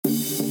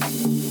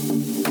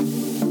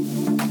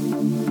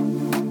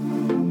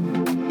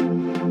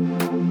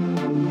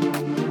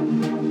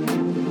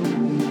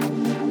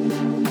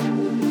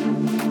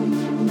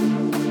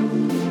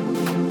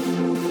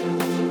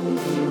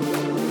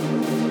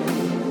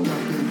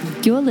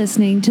You're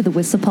listening to the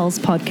Whistler Pulse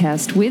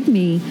podcast with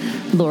me,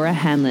 Laura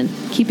Hanlon,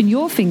 keeping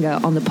your finger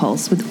on the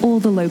pulse with all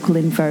the local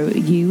info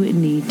you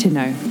need to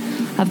know.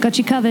 I've got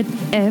you covered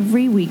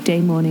every weekday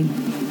morning.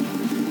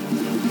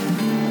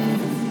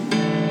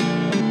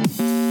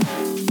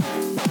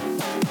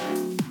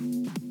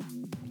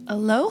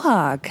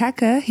 Aloha,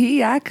 kaka,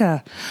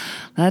 hiaka.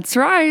 That's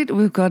right,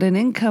 we've got an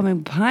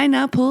incoming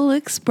Pineapple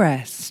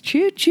Express.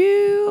 Choo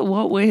choo!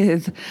 What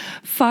with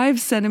 5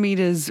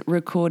 centimeters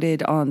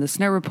recorded on the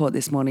snow report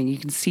this morning. You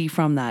can see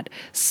from that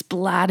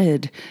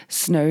splattered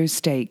snow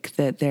stake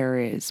that there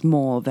is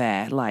more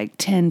there, like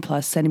 10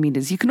 plus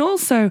centimeters. You can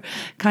also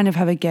kind of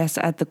have a guess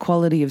at the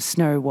quality of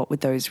snow, what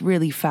with those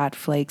really fat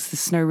flakes, the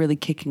snow really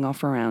kicking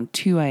off around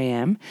 2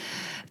 a.m.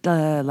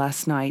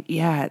 Last night.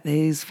 Yeah,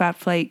 these fat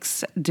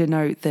flakes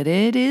denote that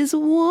it is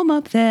warm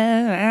up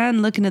there.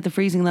 And looking at the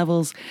freezing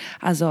levels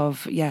as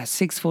of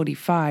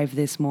 6:45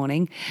 this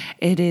morning,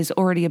 it is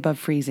already above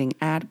freezing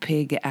at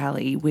Pig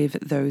Alley with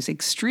those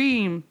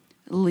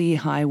extremely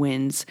high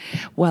winds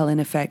well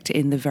in effect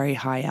in the very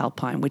high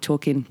alpine. We're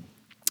talking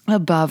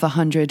above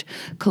 100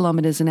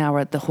 kilometers an hour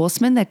at the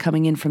Horseman. They're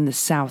coming in from the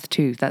south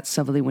too, that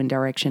southerly wind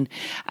direction,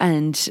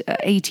 and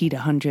 80 to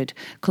 100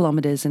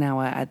 kilometers an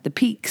hour at the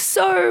peak.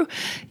 So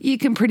you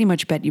can pretty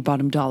much bet your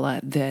bottom dollar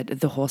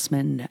that the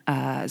Horseman,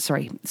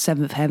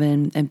 Seventh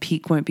Heaven and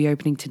Peak won't be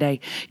opening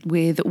today,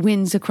 with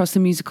winds across the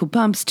musical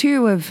bumps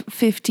too of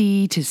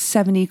 50 to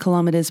 70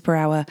 kilometers per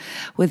hour,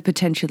 with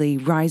potentially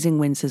rising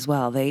winds as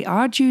well. They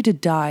are due to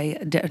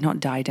not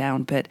die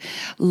down, but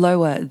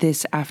lower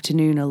this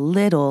afternoon a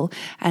little.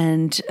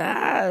 And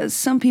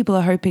some people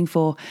are hoping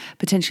for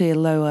potentially a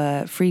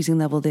lower freezing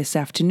level this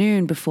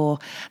afternoon before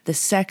the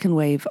second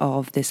wave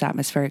of this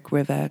atmospheric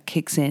river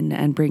kicks in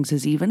and brings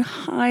us even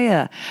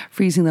higher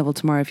freezing level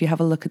tomorrow. If you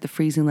have a look at the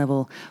freezing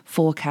level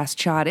forecast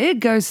chart, it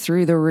goes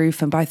through the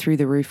roof. And by through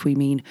the roof, we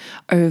mean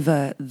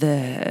over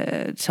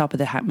the top of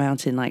the Hat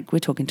Mountain. Like we're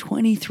talking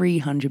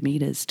 2,300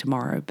 meters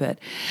tomorrow. But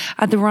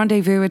at the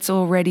rendezvous, it's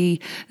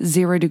already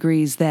 0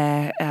 degrees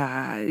there.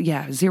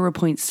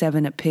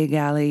 0.7 at Pig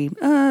Alley.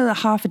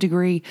 Half a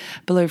degree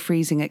below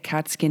freezing at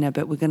Cat Skinner,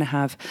 but we're going to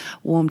have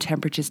warm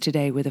temperatures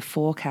today with a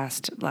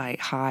forecast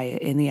like high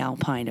in the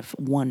alpine of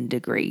 1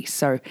 degree.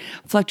 So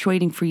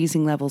fluctuating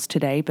freezing levels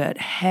today, but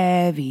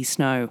heavy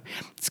snow.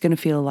 It's going to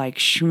feel like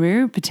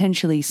shmoo,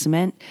 potentially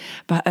cement.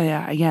 But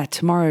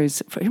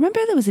tomorrow's, remember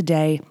there was a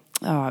day,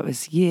 it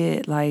was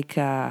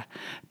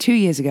 2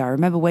 years ago. I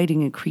remember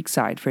waiting in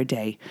Creekside for a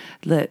day,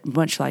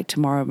 much like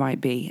tomorrow might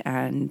be,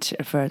 and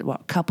for a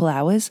couple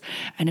hours,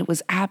 and it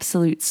was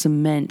absolute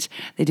cement.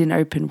 They didn't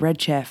open Red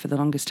Chair for the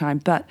longest time,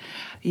 but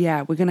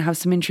yeah, we're going to have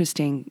some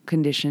interesting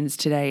conditions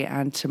today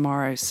and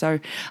tomorrow.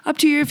 So up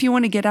to you if you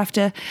want to get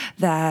after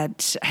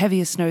that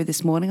heavier snow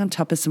this morning on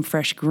top of some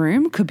fresh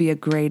groom. Could be a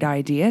great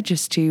idea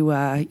just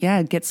to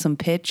get some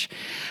pitch.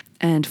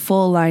 And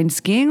fall line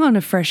skiing on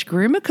a fresh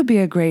groomer could be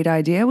a great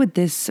idea with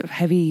this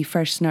heavy,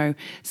 fresh snow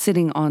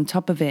sitting on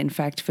top of it. In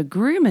fact, for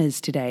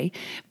groomers today,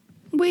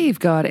 we've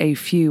got a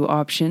few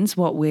options,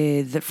 what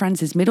with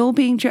Francis Middle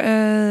being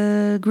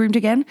groomed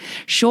again,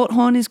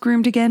 Shorthorn is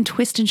groomed again,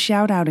 Twist and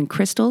Shout out in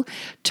Crystal,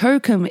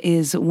 Tokum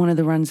is one of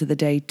the runs of the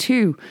day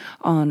too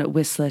on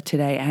Whistler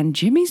today, and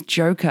Jimmy's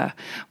Joker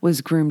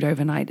was groomed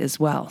overnight as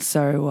well.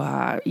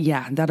 So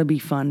that'll be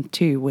fun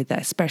too, with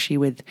that, especially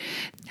with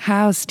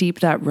how steep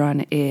that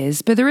run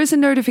is. But there is a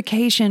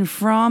notification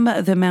from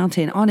the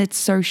mountain on its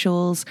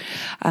socials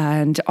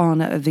and on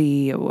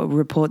the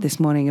report this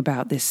morning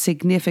about this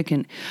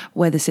significant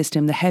weather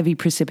system, the heavy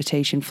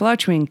precipitation,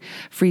 fluctuating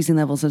freezing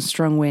levels and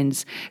strong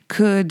winds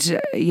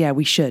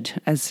we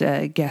should, as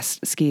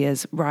guest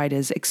skiers,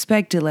 riders,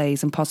 expect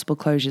delays and possible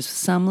closures for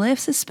some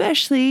lifts,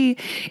 especially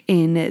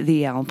in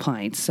the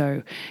alpine.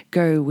 So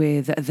go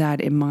with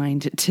that in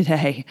mind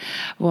today.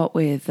 What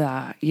with,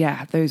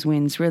 those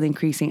winds really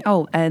increasing.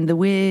 Oh, and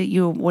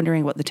you're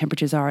wondering what the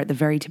temperatures are at the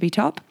very tippy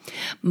top.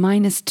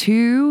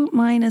 -2,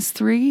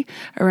 -3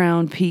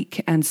 around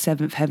Peak and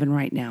 7th Heaven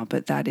right now,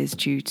 but that is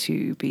due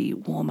to be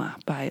warmer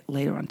by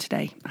later on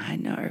today. I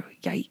know,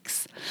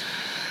 yikes.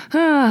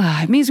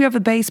 It means we have a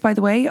base, by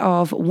the way,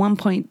 of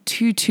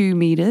 1.22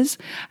 meters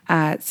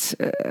at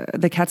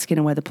the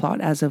Catskinner weather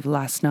plot as of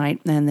last night,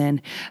 and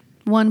then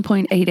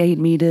 1.88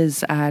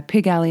 meters at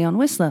Pig Alley on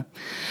Whistler.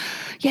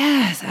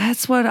 Yeah,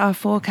 that's what our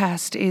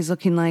forecast is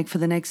looking like for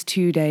the next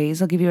 2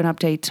 days. I'll give you an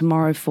update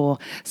tomorrow for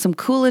some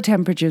cooler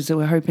temperatures that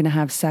we're hoping to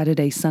have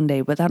Saturday,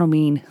 Sunday, but that'll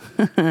mean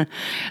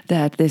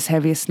that this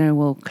heavier snow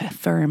will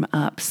firm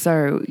up.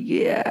 So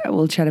yeah,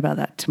 we'll chat about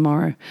that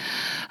tomorrow.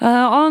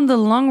 On the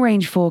long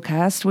range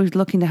forecast, we're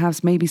looking to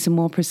have maybe some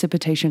more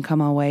precipitation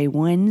come our way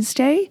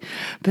Wednesday,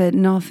 but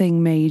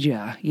nothing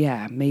major.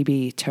 Yeah,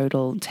 maybe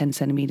total 10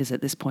 centimeters at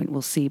this point,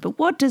 we'll see. But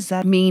what does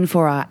that mean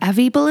for our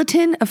AVI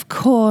bulletin? Of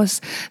course,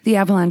 the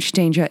AVI avalanche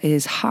danger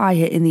is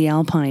higher in the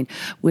alpine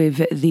with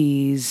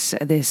this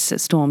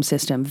storm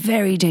system.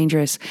 Very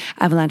dangerous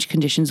avalanche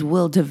conditions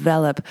will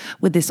develop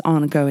with this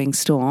ongoing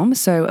storm.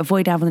 So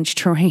avoid avalanche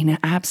terrain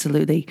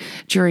absolutely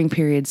during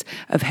periods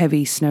of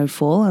heavy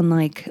snowfall.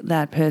 Unlike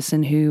that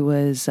person who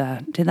was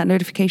did that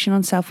notification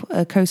on South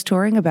Coast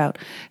Touring about,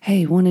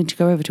 hey, wanted to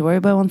go over to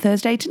Obo on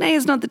Thursday. Today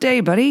is not the day,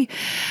 buddy.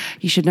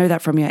 You should know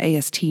that from your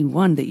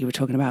AST1 that you were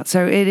talking about.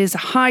 So it is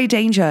high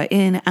danger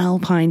in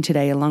alpine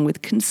today, along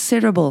with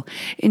considerable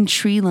in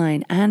tree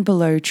line and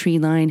below tree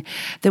line.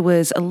 There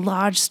was a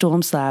large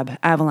storm slab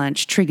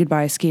avalanche triggered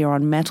by a skier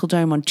on Metal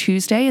Dome on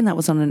Tuesday, and that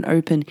was on an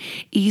open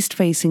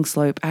east-facing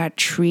slope at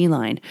tree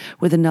line,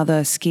 with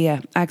another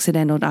skier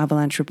accidental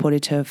avalanche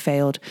reported to have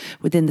failed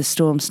within the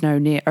storm snow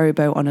near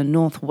Obo on a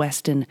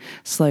northwestern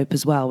slope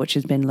as well, which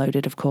has been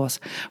loaded, of course,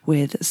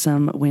 with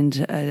some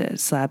wind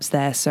slabs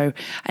there. So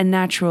a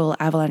natural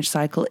avalanche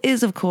cycle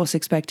is, of course,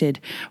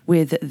 expected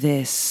with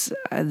this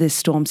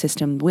storm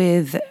system,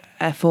 with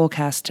a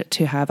forecast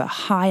to have a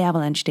high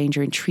avalanche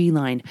danger in tree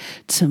line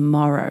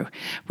tomorrow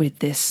with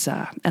this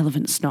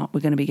elephant snot we're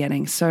going to be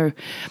getting. So,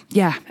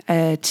 yeah,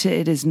 it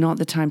is not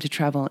the time to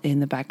travel in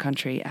the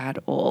backcountry at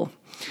all.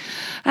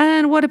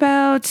 And what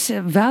about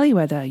valley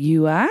weather,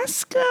 you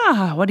ask?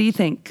 What do you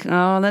think?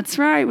 Oh, that's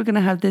right. We're going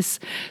to have this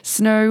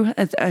snow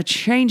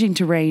changing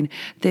to rain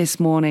this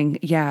morning.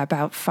 Yeah,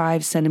 about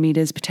 5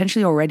 centimeters,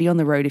 potentially already on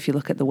the road if you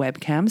look at the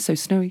webcam. So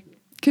snowy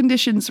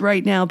conditions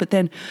right now, but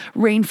then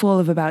rainfall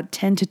of about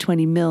 10 to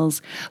 20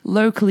 mils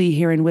locally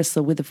here in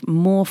Whistler, with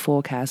more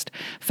forecast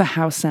for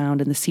Howe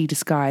Sound and the Sea to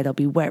Sky. There'll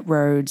be wet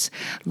roads,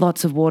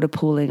 lots of water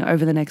pooling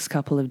over the next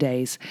couple of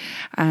days,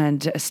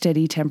 and a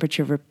steady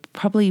temperature of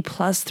probably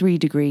plus 3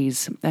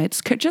 degrees.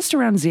 It's just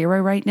around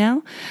 0 right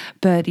now,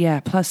 but yeah,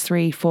 plus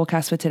 3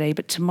 forecast for today,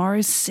 but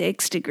tomorrow's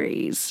 6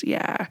 degrees.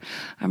 Yeah,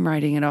 I'm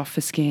writing it off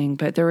for skiing,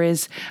 but there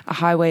is a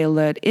highway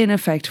alert in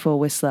effect for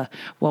Whistler,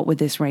 what with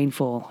this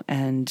rainfall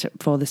and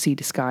for the Sea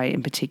to Sky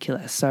in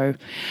particular. So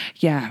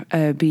yeah,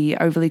 be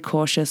overly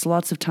cautious,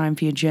 lots of time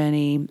for your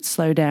journey,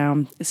 slow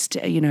down,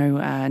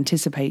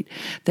 anticipate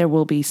there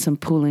will be some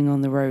pooling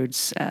on the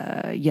roads.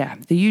 The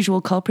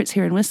usual culprits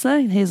here in Whistler.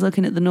 Here's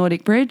looking at the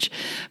Nordic Bridge,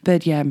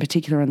 but yeah, in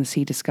particular on the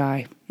Sea to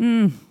Sky.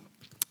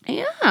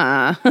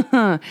 Yeah.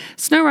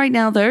 Snow right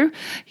now, though.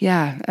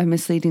 Yeah,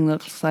 misleading.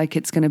 Looks like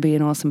it's going to be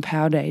an awesome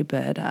pow day,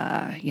 but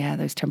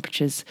those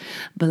temperatures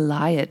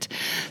belie it.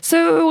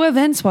 So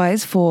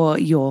events-wise for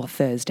your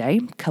Thursday,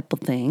 couple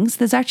things.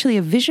 There's actually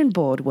a vision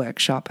board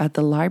workshop at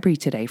the library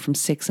today from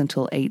 6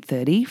 until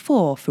 8:30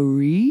 for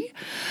free.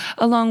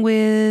 Along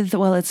with,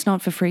 well, it's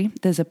not for free.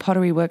 There's a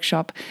pottery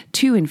workshop,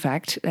 2 in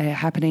fact,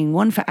 happening.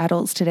 One for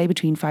adults today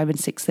between 5 and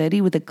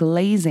 6:30, with a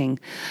glazing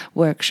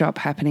workshop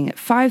happening at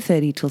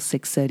 5:30 till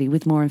 6:30.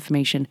 With more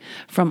information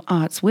from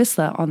Arts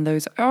Whistler on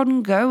those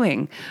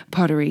ongoing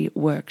pottery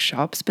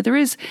workshops. But there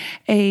is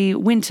a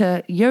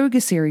winter yoga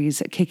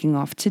series kicking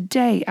off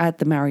today at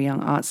the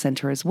Marion Arts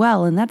Centre as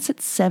well, and that's at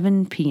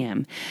 7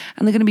 p.m.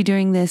 And they're going to be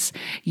doing this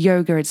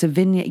yoga. It's a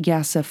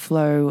Vinyasa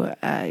Flow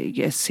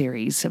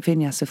series, a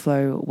Vinyasa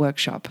Flow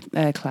workshop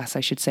class,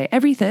 I should say,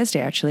 every Thursday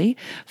actually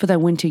for their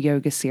winter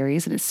yoga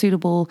series, and it's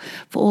suitable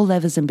for all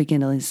levels and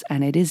beginners,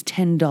 and it is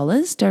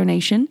 $10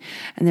 donation,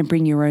 and then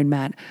bring your own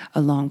mat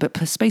along. But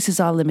spaces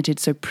are limited,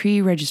 so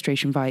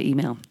pre-registration via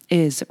email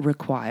is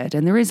required.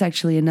 And there is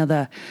actually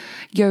another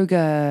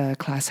yoga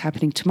class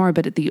happening tomorrow,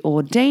 but at the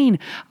Ordain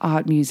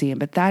Art Museum.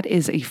 But that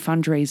is a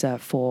fundraiser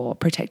for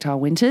Protect Our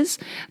Winters.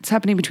 It's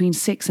happening between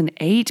 6 and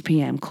 8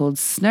 p.m. called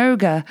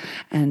Snowga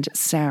and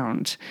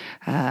Sound.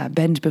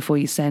 Bend before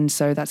you send.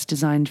 So that's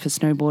designed for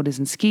snowboarders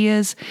and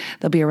skiers.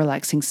 There'll be a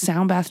relaxing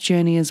sound bath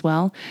journey as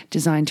well,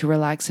 designed to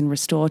relax and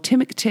restore.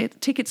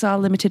 Tickets are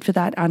limited for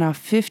that and are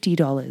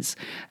 $50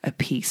 a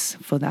piece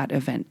for that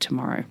event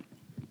tomorrow.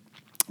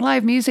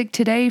 Live music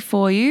today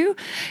for you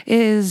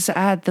is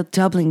at the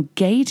Dublin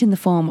Gate in the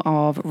form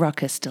of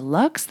Ruckus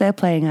Deluxe. They're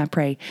playing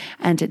Après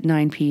and at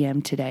 9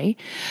 p.m. today.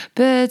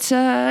 But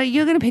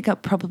you're going to pick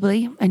up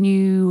probably a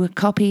new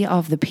copy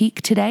of The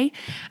Peak today,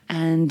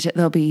 and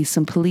there'll be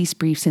some police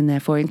briefs in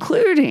there for you,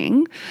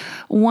 including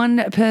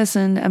one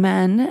person, a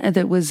man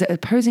that was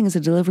posing as a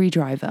delivery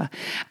driver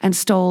and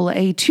stole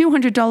a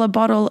 $200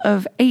 bottle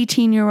of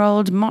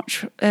 18-year-old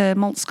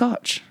malt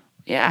scotch.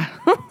 Yeah.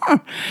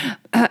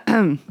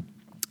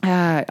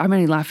 I'm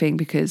only laughing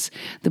because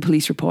the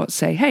police reports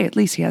say, hey, at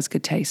least he has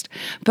good taste.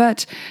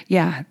 But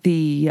yeah,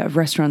 the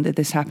restaurant that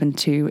this happened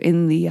to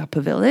in the Upper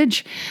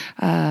Village,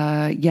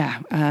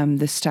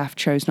 the staff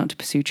chose not to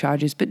pursue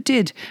charges, but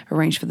did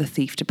arrange for the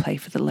thief to pay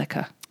for the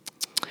liquor.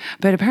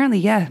 But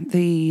apparently,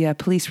 the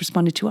police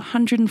responded to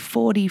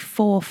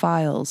 144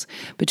 files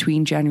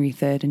between January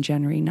 3rd and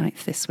January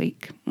 9th this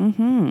week.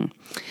 The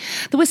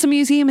Whistler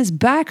Museum is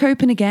back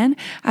open again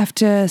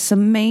after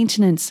some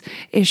maintenance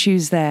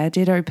issues there.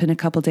 Did open a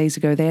couple days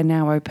ago. They are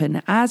now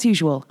open, as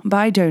usual,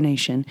 by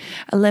donation,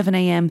 11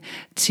 a.m.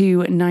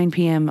 to 9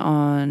 p.m.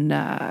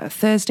 on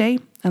Thursday,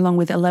 along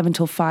with 11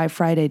 till 5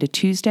 Friday to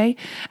Tuesday,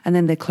 and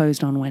then they're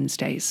closed on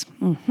Wednesdays.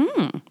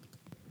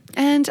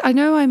 And I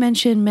know I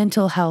mentioned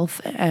mental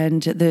health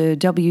and the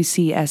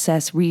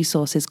WCSS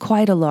resources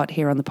quite a lot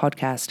here on the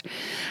podcast.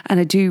 And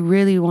I do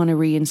really want to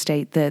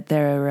reinstate that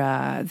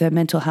their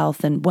mental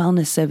health and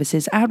wellness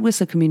services at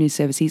Whistler Community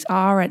Services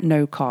are at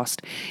no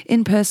cost,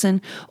 in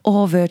person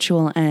or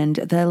virtual. And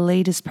their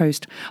latest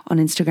post on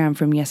Instagram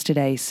from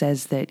yesterday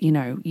says that,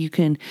 you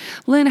can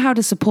learn how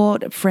to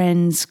support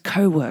friends,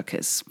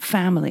 co-workers,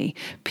 family,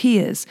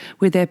 peers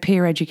with their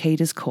peer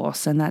educators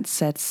course. And that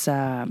sets,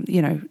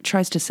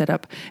 tries to set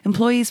up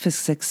employees for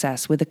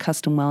success with a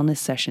custom wellness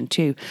session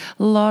too.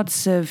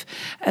 Lots of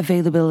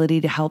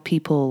availability to help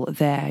people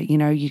there.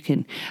 You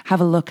can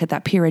have a look at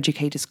that peer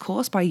educators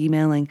course by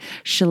emailing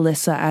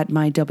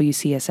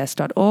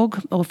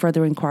shalissa@mywcss.org or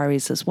further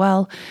inquiries as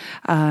well.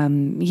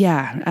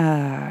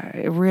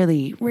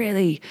 Really,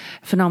 really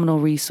phenomenal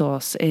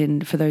resource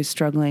for those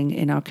struggling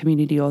in our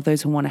community or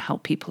those who want to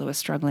help people who are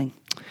struggling.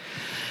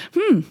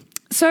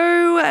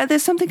 So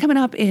there's something coming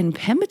up in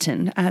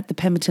Pemberton at the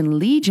Pemberton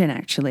Legion,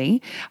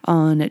 actually,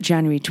 on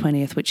January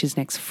 20th, which is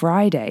next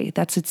Friday.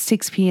 That's at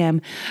 6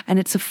 p.m. And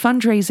it's a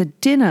fundraiser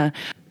dinner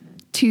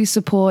to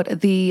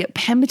support the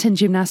Pemberton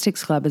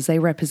Gymnastics Club as they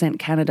represent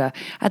Canada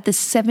at the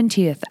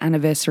 70th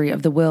anniversary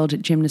of the World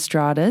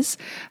Gymnastradas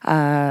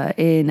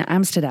in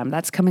Amsterdam.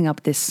 That's coming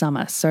up this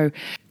summer. So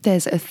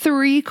there's a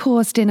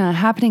 3-course dinner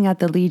happening at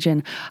the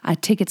Legion.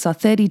 Tickets are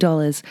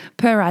 $30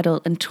 per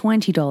adult and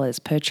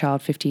 $20 per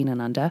child 15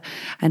 and under.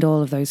 And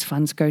all of those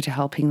funds go to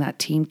helping that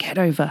team get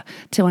over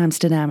to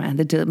Amsterdam. And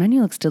the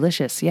menu looks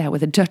delicious. Yeah,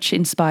 with a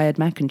Dutch-inspired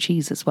mac and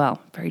cheese as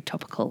well. Very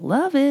topical.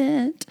 Love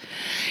it.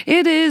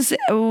 It is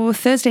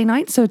Thursday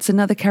night, so it's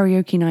another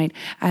karaoke night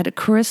at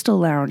Crystal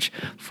Lounge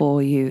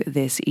for you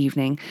this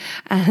evening.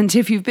 And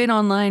if you've been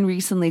online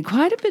recently,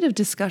 quite a bit of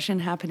discussion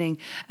happening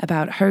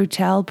about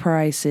hotel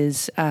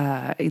prices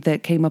that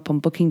came up on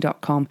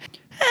booking.com.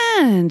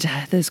 And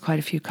there's quite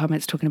a few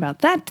comments talking about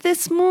that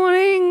this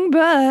morning,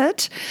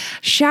 but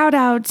shout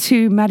out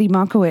to Maddie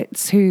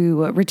Markowitz,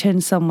 who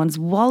returned someone's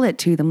wallet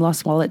to them,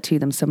 lost wallet to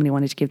them. Somebody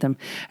wanted to give them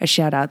a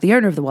shout out. The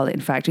owner of the wallet,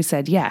 in fact, who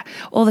said,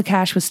 all the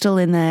cash was still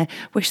in there.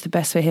 Wish the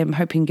best for him.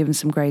 Hoping give him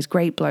some grace.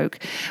 Great bloke.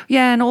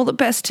 Yeah, and all the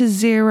best to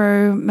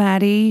Zero,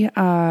 Maddie.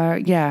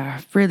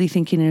 Really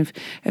thinking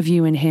of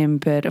you and him.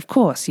 But of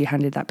course, you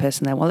handed that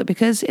person their wallet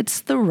because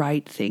it's the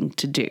right thing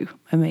to do.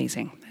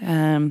 Amazing.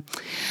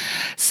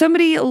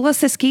 Somebody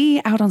lost their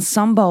ski out on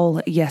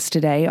Sunbowl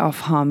yesterday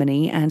off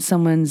Harmony, and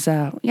someone's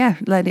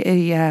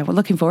we're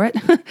looking for it.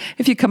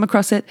 If you come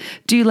across it,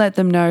 do let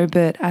them know.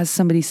 But as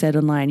somebody said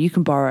online, you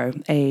can borrow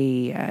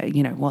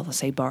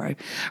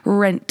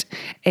rent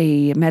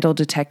a metal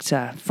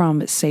detector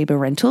from Sabre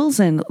Rentals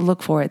and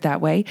look for it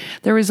that way.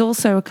 There is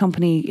also a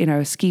company,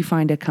 a ski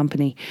finder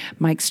company,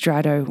 Mike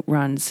Strato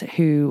runs,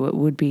 who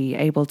would be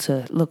able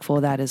to look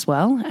for that as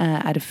well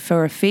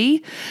for a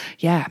fee.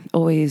 Yeah,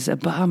 always a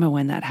bummer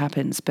when that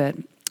happens, but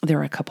there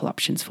are a couple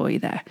options for you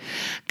there.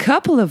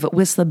 Couple of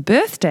Whistler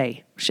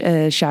birthday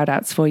shout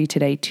outs for you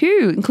today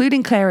too,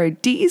 including Claire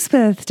O'D's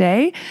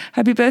birthday.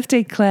 Happy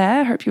birthday,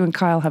 Claire. Hope you and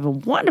Kyle have a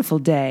wonderful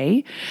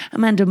day.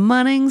 Amanda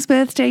Munning's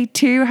birthday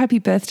too. Happy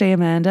birthday,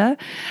 Amanda.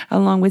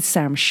 Along with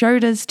Sam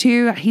Shoda's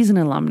too. He's an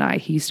alumni.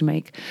 He used to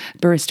make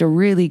barista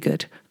really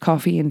good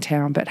coffee in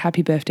town, but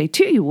happy birthday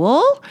to you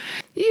all.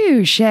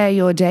 You share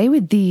your day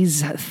with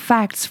these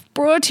facts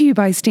brought to you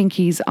by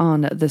Stinkies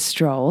on the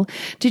Stroll.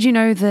 Did you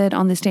know that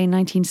on this day in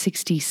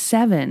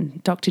 1967,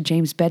 Dr.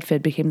 James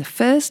Bedford became the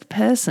first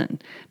person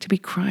to be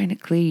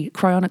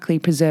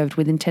cryonically preserved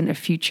with intent of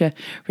future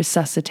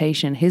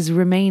resuscitation? His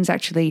remains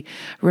actually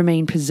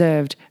remain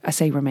preserved.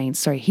 He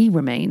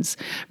remains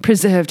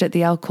preserved at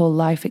the Alcohol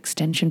Life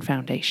Extension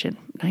Foundation.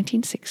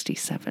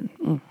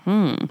 1967.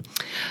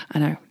 I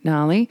know,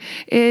 gnarly.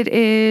 It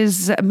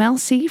is Mel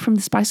C from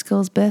the Spice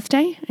Girls'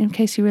 birthday, in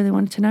case you really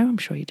wanted to know. I'm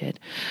sure you did.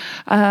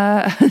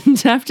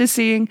 And after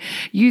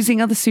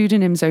using other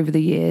pseudonyms over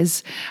the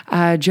years,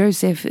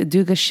 Joseph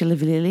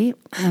Dugashvili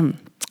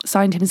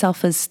signed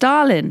himself as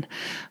Stalin,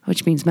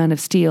 which means man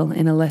of steel,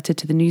 in a letter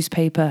to the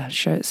newspaper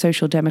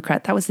Social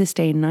Democrat. That was this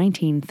day in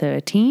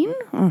 1913.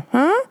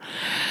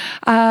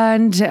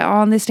 And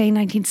on this day in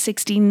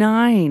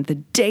 1969, the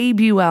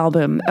debut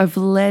album of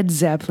Led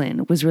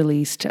Zeppelin was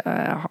released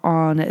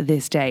on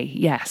this day.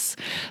 Yes.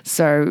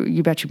 So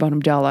you bet your bottom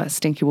dollar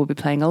Stinky will be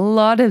playing a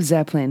lot of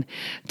Zeppelin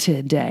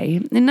today.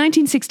 In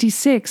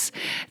 1966,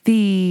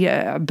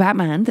 the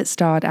Batman that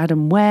starred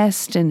Adam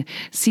West and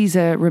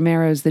Cesar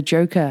Romero's The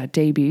Joker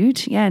debuted.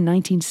 Yeah,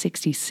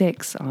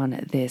 1966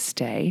 on this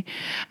day.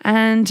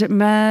 And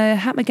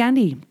Mahatma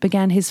Gandhi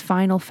began his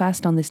final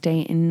fast on this day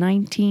in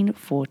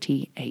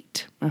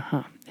 1948.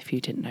 If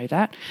you didn't know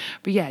that.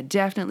 But yeah,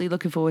 definitely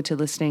looking forward to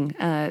listening,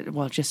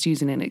 just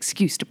using an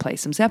excuse to play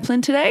some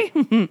Zeppelin today.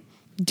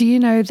 Do you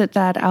know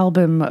that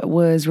album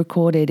was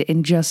recorded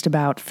in just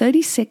about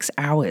 36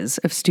 hours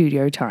of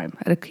studio time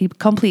at a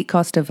complete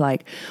cost of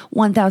like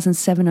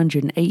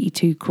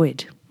 1,782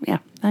 quid? yeah,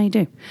 how you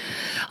do.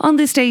 On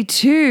this day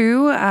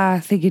too, I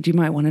figured you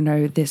might want to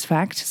know this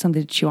fact,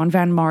 something to chew on.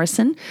 Van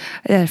Morrison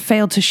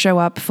failed to show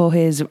up for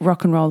his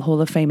Rock and Roll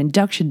Hall of Fame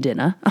induction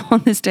dinner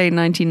on this day in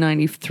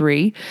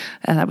 1993.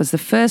 That was the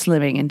first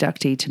living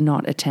inductee to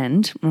not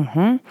attend.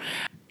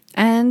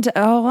 And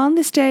on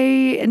this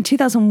day in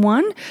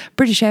 2001,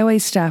 British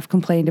Airways staff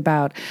complained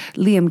about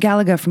Liam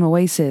Gallagher from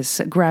Oasis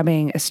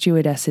grabbing a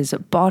stewardess's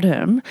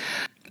bottom.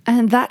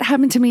 And that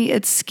happened to me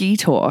at Ski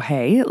Tour,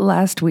 hey,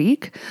 last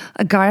week.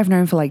 A guy I've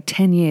known for like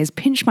 10 years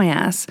pinched my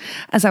ass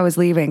as I was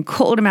leaving,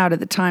 called him out at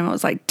the time. I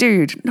was like,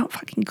 dude, not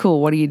fucking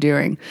cool. What are you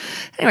doing?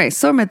 Anyway,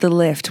 saw him at the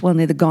lift,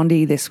 near the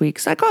Gondi this week.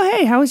 He's like, oh,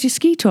 hey, how was your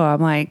ski tour?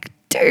 I'm like,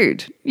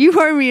 dude, you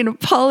owe me an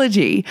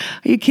apology.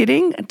 Are you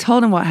kidding? I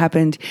told him what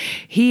happened.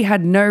 He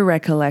had no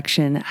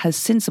recollection, has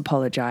since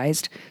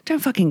apologized. Don't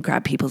fucking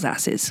grab people's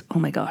asses. Oh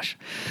my gosh.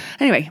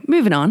 Anyway,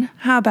 moving on.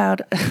 How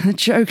about a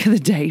joke of the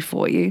day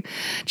for you?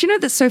 Do you know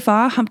that so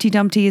far Humpty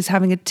Dumpty is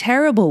having a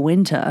terrible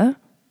winter,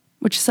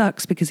 which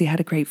sucks because he had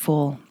a great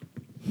fall.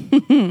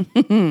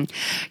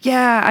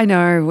 Yeah, I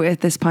know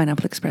this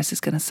Pineapple Express is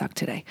going to suck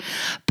today.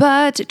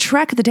 But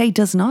track of the day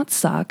does not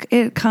suck.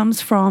 It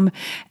comes from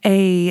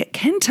a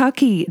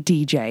Kentucky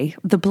DJ,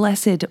 the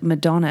Blessed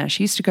Madonna.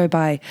 She used to go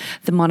by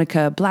the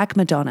moniker Black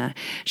Madonna.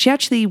 She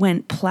actually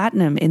went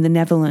platinum in the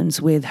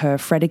Netherlands with her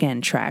Fred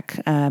Again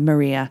track,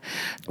 Maria.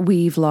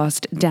 We've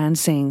Lost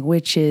Dancing,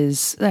 which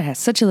is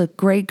such a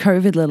great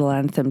COVID little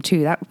anthem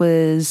too. That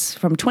was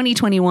from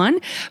 2021.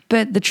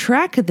 But the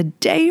track of the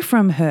day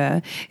from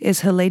her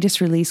is her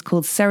latest release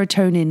called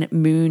Serotonin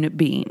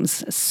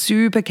Moonbeams.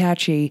 Super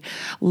catchy,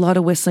 a lot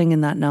of whistling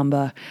in that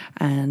number.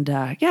 And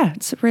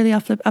it's a really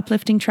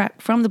uplifting track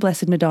from the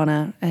Blessed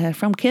Madonna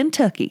from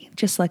Kentucky,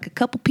 just like a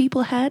couple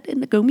people had in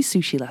the Gomi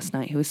Sushi last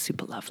night, who was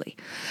super lovely.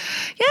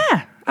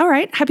 Yeah. All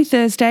right, happy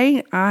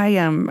Thursday. I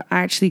am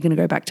actually going to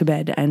go back to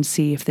bed and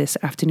see if this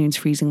afternoon's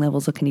freezing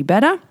levels look any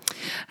better.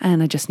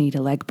 And I just need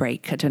a leg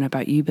break. I don't know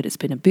about you, but it's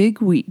been a big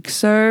week.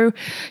 So,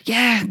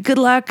 yeah, good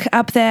luck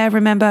up there.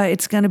 Remember,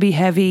 it's going to be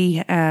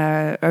heavy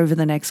over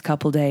the next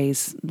couple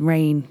days.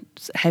 Rain,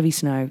 heavy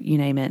snow, you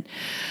name it.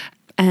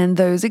 And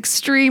those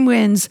extreme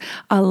winds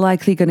are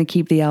likely going to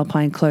keep the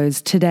alpine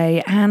closed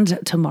today and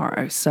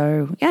tomorrow.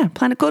 So, yeah,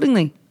 plan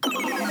accordingly.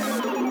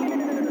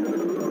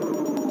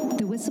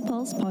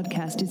 Pulse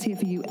podcast is here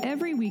for you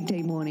every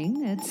weekday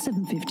morning at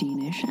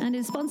 7:15ish and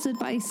is sponsored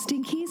by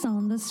Stinkies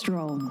on the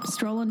Stroll.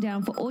 Stroll on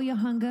down for all your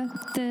hunger,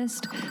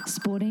 thirst,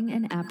 sporting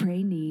and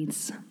après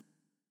needs.